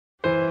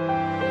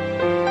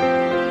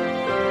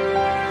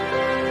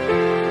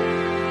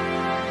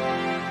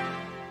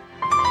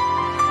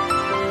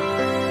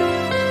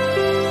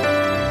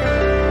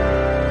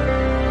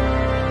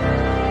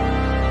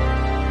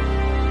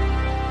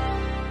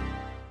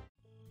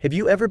Have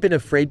you ever been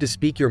afraid to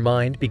speak your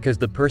mind because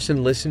the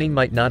person listening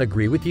might not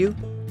agree with you?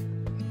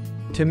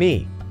 To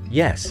me,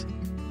 yes.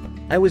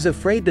 I was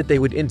afraid that they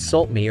would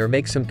insult me or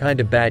make some kind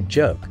of bad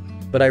joke,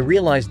 but I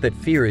realized that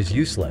fear is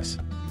useless.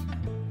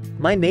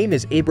 My name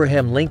is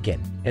Abraham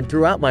Lincoln, and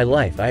throughout my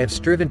life I have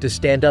striven to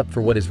stand up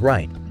for what is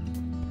right.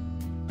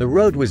 The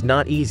road was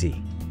not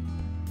easy.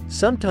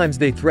 Sometimes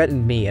they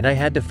threatened me and I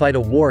had to fight a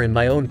war in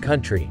my own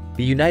country,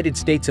 the United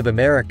States of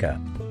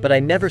America, but I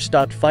never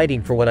stopped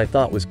fighting for what I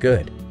thought was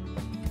good.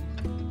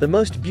 The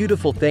most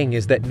beautiful thing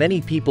is that many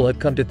people have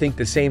come to think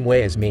the same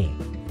way as me.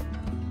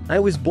 I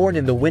was born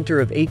in the winter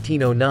of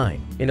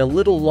 1809, in a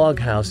little log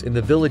house in the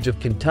village of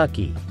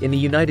Kentucky, in the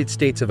United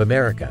States of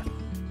America.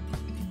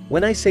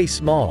 When I say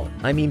small,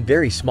 I mean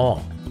very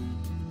small.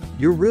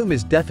 Your room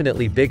is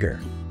definitely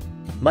bigger.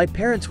 My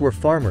parents were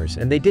farmers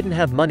and they didn't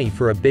have money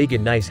for a big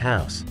and nice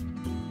house.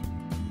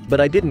 But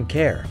I didn't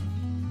care.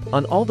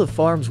 On all the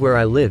farms where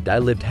I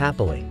lived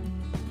happily.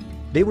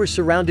 They were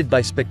surrounded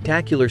by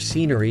spectacular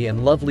scenery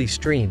and lovely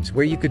streams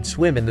where you could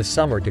swim in the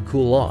summer to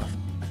cool off.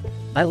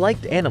 I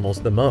liked animals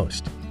the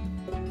most.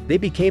 They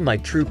became my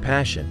true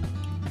passion.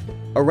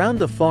 Around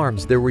the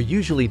farms there were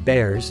usually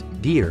bears,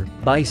 deer,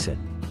 bison.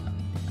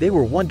 They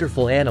were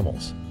wonderful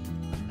animals.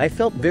 I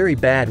felt very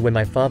bad when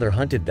my father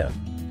hunted them.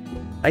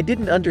 I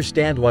didn't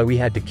understand why we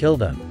had to kill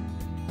them.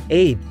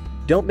 "Abe,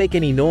 don't make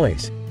any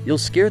noise, you'll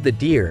scare the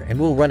deer and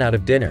we'll run out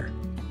of dinner."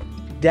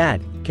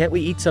 "Dad, can't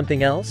we eat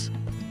something else?"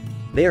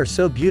 They are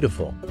so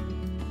beautiful.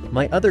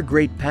 My other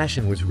great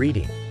passion was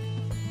reading.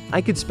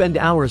 I could spend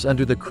hours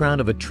under the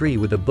crown of a tree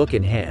with a book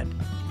in hand.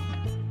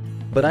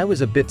 But I was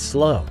a bit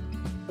slow.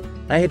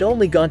 I had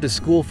only gone to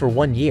school for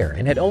 1 year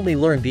and had only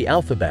learned the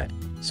alphabet,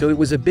 so it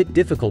was a bit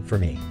difficult for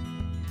me.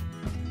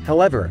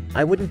 However,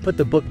 I wouldn't put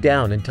the book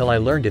down until I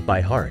learned it by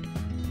heart.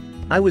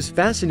 I was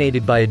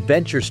fascinated by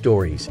adventure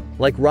stories,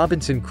 like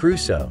Robinson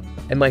Crusoe,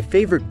 and my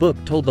favorite book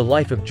told the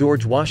life of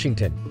George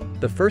Washington,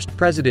 the first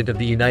president of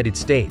the United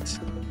States.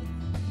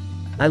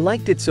 I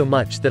liked it so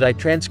much that I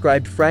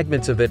transcribed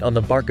fragments of it on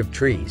the bark of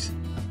trees.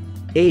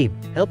 "Abe,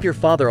 help your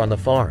father on the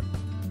farm."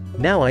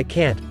 "Now I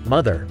can't,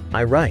 Mother,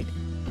 I write."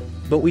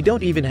 "But we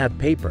don't even have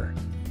paper."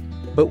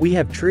 "But we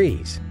have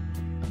trees."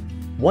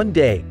 One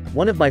day,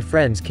 one of my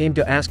friends came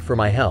to ask for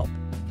my help.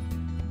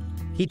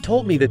 He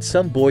told me that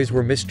some boys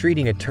were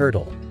mistreating a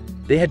turtle.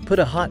 They had put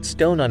a hot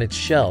stone on its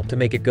shell to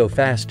make it go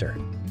faster.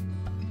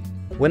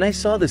 When I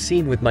saw the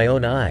scene with my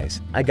own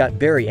eyes, I got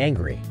very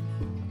angry.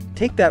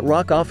 "Take that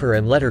rock off her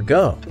and let her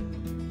go."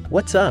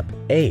 "What's up,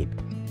 Abe?"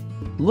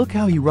 "Look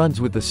how he runs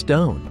with the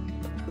stone.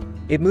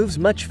 It moves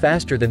much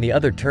faster than the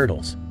other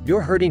turtles.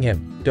 You're hurting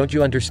him, don't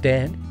you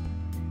understand?"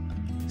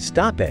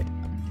 "Stop it."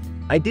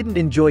 I didn't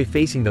enjoy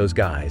facing those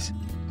guys.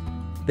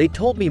 They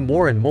told me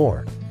more and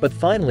more, but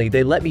finally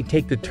they let me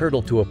take the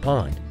turtle to a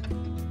pond.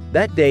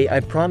 That day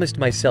I promised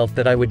myself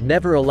that I would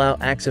never allow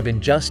acts of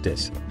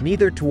injustice,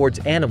 neither towards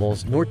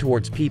animals nor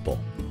towards people.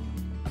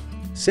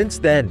 Since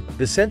then,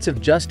 the sense of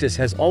justice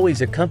has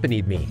always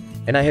accompanied me,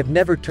 and I have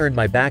never turned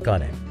my back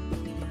on it.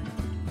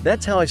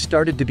 That's how I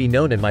started to be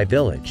known in my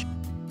village.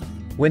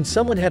 When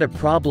someone had a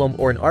problem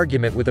or an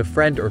argument with a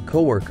friend or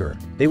coworker,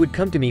 they would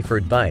come to me for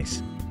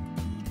advice.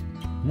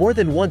 More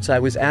than once I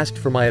was asked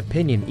for my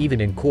opinion even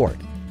in court.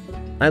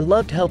 I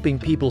loved helping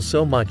people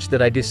so much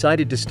that I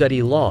decided to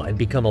study law and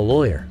become a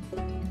lawyer.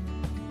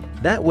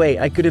 That way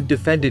I could have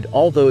defended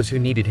all those who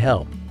needed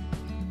help.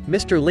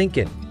 "Mr.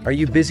 Lincoln, are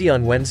you busy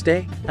on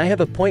Wednesday? I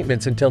have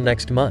appointments until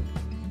next month."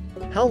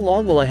 "How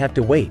long will I have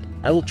to wait?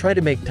 I will try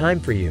to make time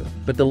for you,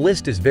 but the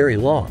list is very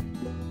long."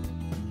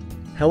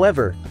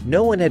 However,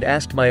 no one had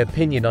asked my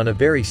opinion on a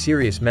very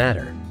serious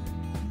matter.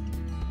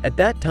 At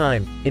that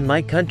time, in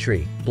my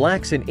country,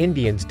 blacks and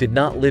Indians did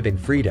not live in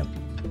freedom.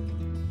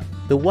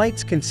 The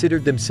whites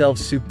considered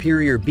themselves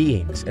superior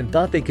beings and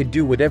thought they could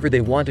do whatever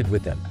they wanted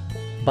with them.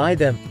 Buy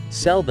them,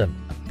 sell them,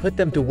 put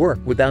them to work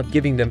without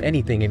giving them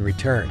anything in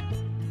return.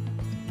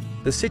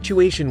 The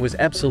situation was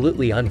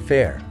absolutely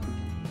unfair.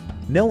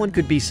 No one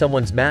could be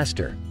someone's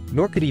master,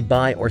 nor could he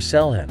buy or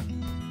sell him.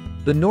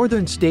 The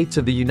northern states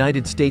of the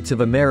United States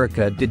of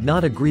America did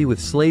not agree with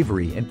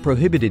slavery and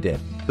prohibited it,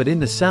 but in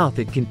the South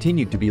it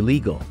continued to be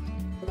legal.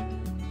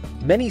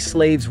 Many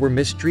slaves were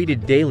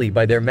mistreated daily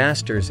by their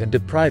masters and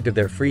deprived of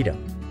their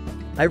freedom.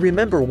 I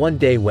remember one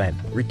day when,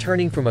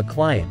 returning from a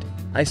client,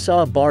 I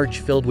saw a barge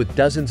filled with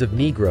dozens of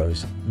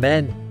Negroes,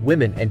 men,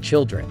 women, and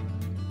children.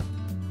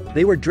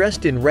 They were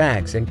dressed in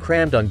rags and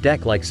crammed on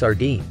deck like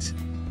sardines.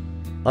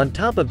 On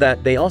top of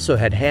that, they also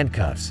had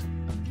handcuffs.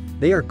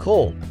 "They are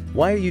cold.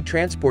 Why are you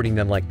transporting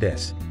them like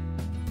this?"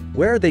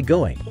 "Where are they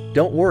going?"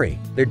 "Don't worry,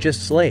 they're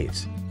just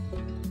slaves."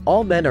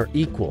 All men are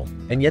equal,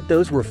 and yet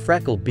those were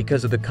freckled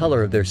because of the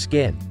color of their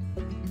skin.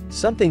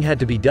 Something had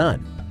to be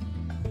done.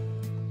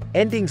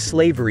 Ending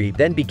slavery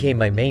then became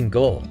my main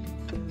goal.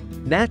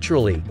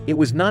 Naturally, it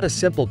was not a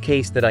simple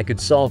case that I could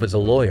solve as a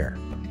lawyer.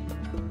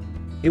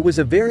 It was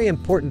a very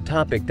important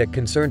topic that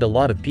concerned a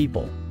lot of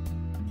people.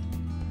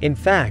 In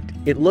fact,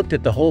 it looked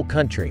at the whole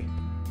country.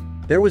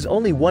 There was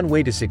only one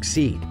way to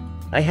succeed.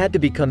 I had to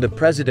become the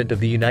President of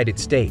the United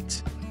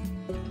States.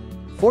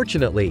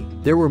 Fortunately,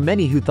 there were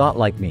many who thought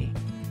like me.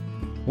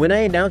 When I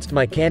announced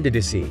my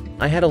candidacy,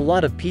 I had a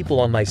lot of people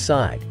on my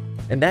side,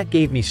 and that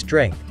gave me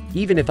strength,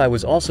 even if I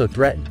was also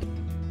threatened.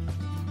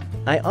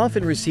 I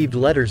often received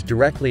letters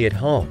directly at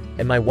home,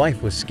 and my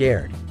wife was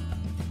scared.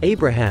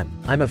 "Abraham,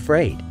 I'm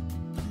afraid."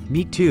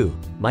 "Me too,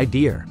 my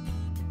dear."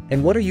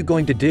 "And what are you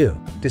going to do?"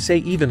 To say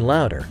even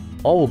louder,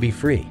 "All will be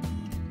free."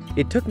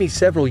 It took me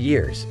several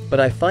years, but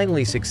I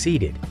finally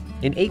succeeded.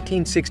 In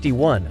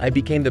 1861, I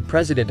became the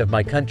president of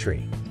my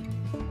country.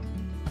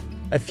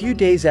 A few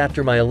days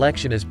after my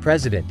election as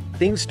president,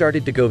 things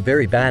started to go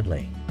very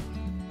badly.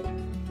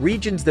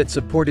 Regions that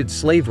supported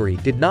slavery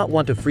did not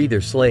want to free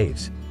their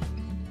slaves.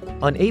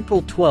 On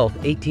April 12,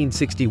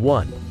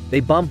 1861,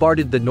 they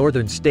bombarded the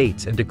northern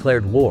states and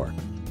declared war.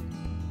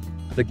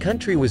 The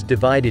country was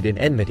divided in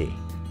enmity.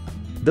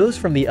 "Those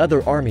from the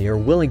other army are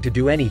willing to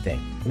do anything,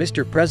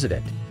 Mr.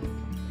 President."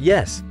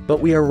 "Yes, but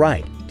we are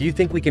right. Do you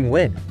think we can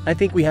win?" "I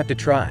think we have to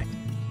try."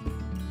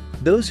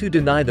 Those who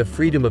deny the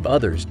freedom of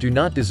others do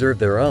not deserve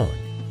their own.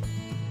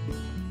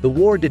 The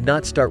war did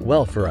not start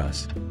well for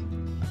us.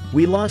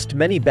 We lost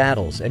many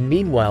battles, and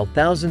meanwhile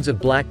thousands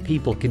of black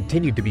people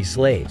continued to be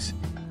slaves.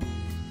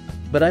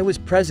 But I was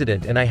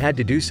president and I had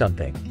to do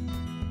something.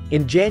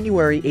 In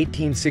January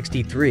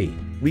 1863,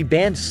 we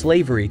banned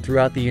slavery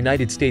throughout the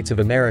United States of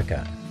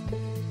America.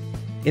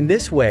 In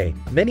this way,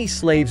 many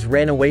slaves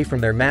ran away from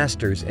their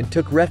masters and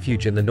took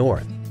refuge in the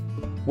North.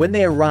 When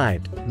they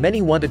arrived,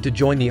 many wanted to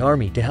join the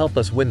army to help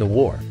us win the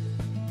war.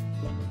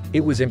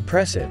 It was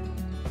impressive.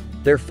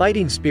 Their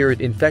fighting spirit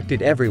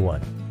infected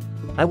everyone.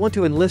 "I want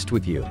to enlist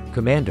with you,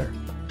 Commander."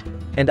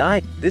 And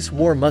this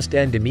war must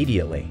end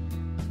immediately.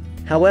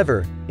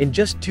 However, in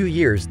just 2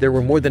 years there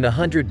were more than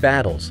 100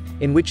 battles,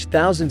 in which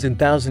thousands and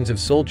thousands of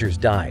soldiers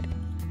died.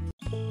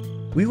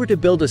 We were to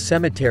build a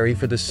cemetery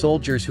for the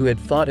soldiers who had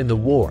fought in the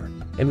war,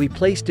 and we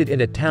placed it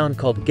in a town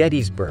called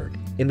Gettysburg,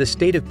 in the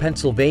state of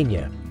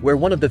Pennsylvania, where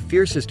one of the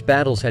fiercest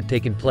battles had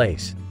taken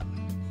place.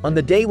 On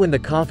the day when the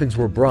coffins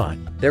were brought,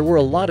 there were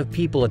a lot of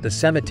people at the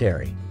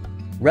cemetery.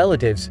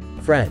 Relatives,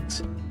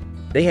 friends.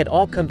 They had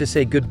all come to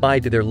say goodbye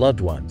to their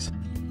loved ones.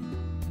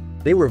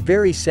 They were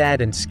very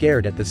sad and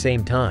scared at the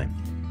same time.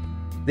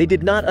 They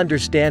did not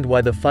understand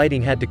why the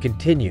fighting had to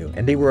continue,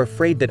 and they were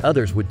afraid that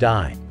others would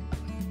die.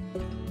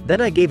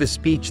 Then I gave a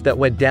speech that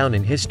went down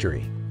in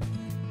history.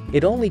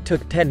 It only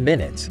took 10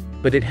 minutes,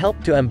 but it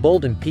helped to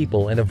embolden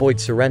people and avoid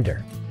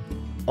surrender.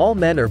 All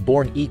men are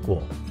born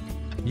equal.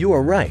 You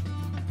are right.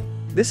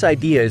 This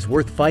idea is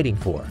worth fighting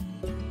for.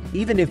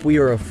 Even if we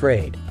are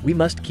afraid, we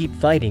must keep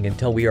fighting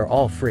until we are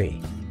all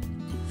free.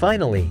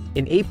 Finally,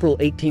 in April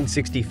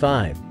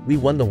 1865, we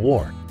won the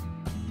war.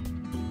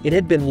 It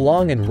had been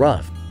long and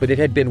rough, but it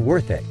had been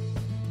worth it.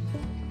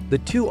 The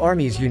two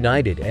armies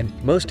united and,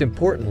 most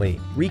importantly,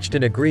 reached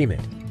an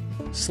agreement.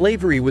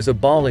 Slavery was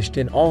abolished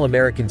in all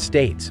American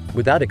states,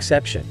 without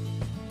exception.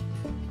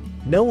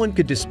 No one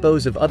could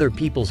dispose of other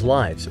people's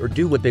lives or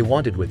do what they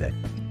wanted with it.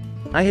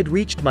 I had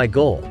reached my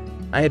goal.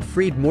 I had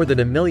freed more than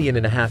 1.5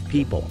 million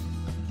people.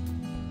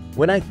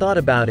 When I thought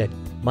about it,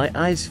 my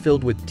eyes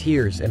filled with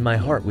tears and my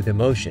heart with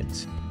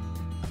emotions.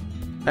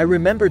 I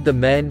remembered the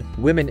men,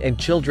 women and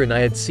children I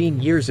had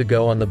seen years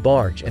ago on the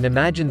barge and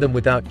imagined them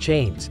without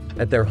chains,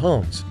 at their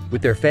homes,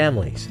 with their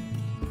families.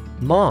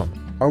 "Mom,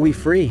 are we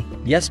free?"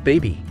 "Yes,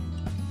 baby."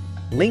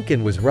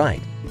 Lincoln was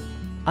right.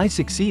 I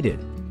succeeded.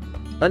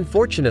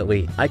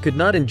 Unfortunately, I could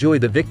not enjoy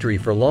the victory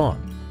for long.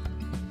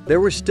 There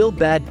were still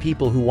bad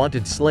people who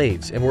wanted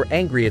slaves and were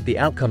angry at the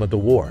outcome of the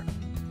war.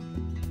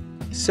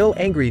 So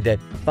angry that,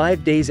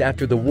 5 days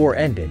after the war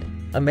ended,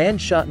 a man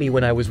shot me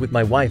when I was with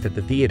my wife at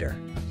the theater.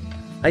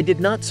 I did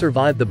not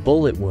survive the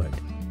bullet wound,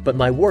 but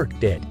my work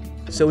did.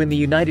 So in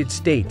the United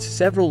States,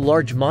 several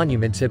large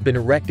monuments have been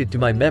erected to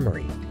my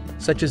memory,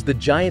 such as the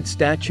giant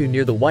statue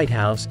near the White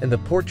House and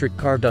the portrait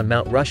carved on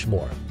Mount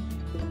Rushmore.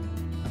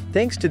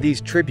 Thanks to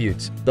these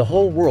tributes, the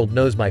whole world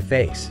knows my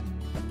face.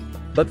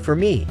 But for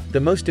me, the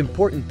most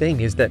important thing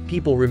is that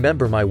people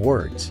remember my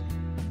words.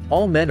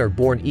 All men are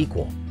born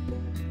equal.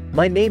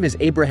 My name is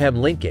Abraham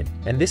Lincoln,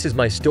 and this is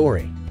my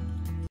story.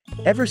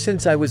 Ever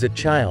since I was a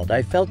child,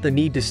 I felt the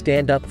need to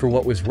stand up for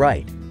what was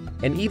right,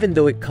 and even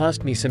though it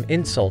cost me some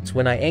insults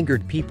when I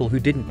angered people who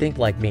didn't think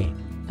like me,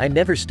 I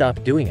never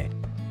stopped doing it.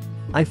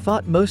 I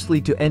fought mostly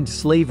to end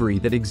slavery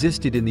that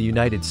existed in the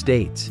United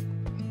States.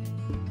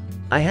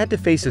 I had to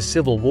face a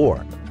civil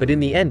war, but in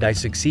the end I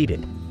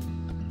succeeded.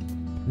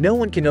 No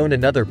one can own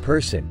another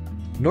person,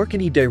 nor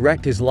can he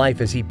direct his life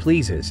as he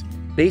pleases,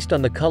 based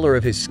on the color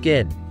of his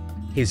skin,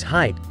 his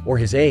height, or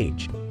his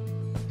age.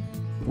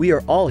 We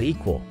are all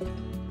equal.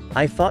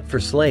 I fought for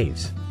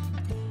slaves.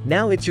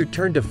 Now it's your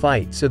turn to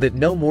fight so that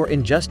no more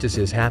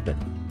injustices happen.